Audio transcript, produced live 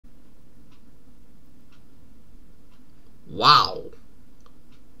wow.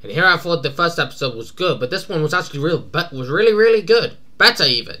 And here I thought the first episode was good, but this one was actually really good. Better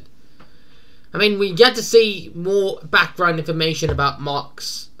even. I mean, we get to see more background information about Marc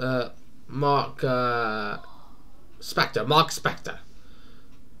Spector.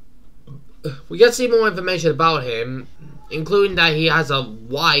 We get to see more information about him, including that he has a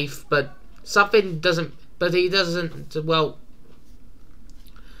wife, but he doesn't, well,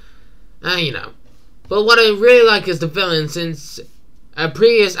 you know. But what I really like is the villain, since a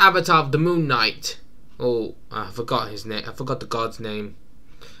previous avatar of the Moon Knight. Oh, I forgot his name. I forgot the god's name.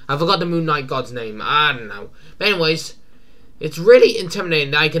 I forgot the Moon Knight god's name. I don't know. But anyways, it's really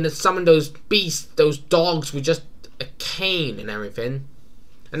intimidating that I can summon those beasts, those dogs with just a cane and everything.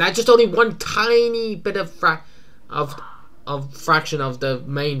 And that's just only one tiny bit of fraction of the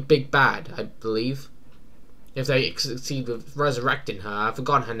main big bad, I believe. If they succeed with resurrecting her. I've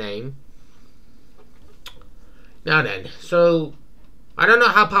forgotten her name. Now then, so I don't know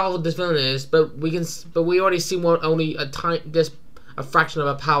how powerful this villain is, but we already see what only a fraction of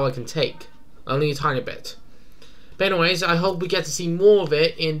her power can take. Only a tiny bit. But anyways, I hope we get to see more of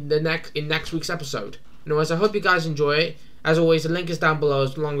it in next week's episode. Anyways, I hope you guys enjoy it. As always, the link is down below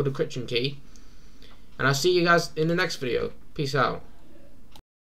along with the Encryption Key. And I'll see you guys in the next video. Peace out.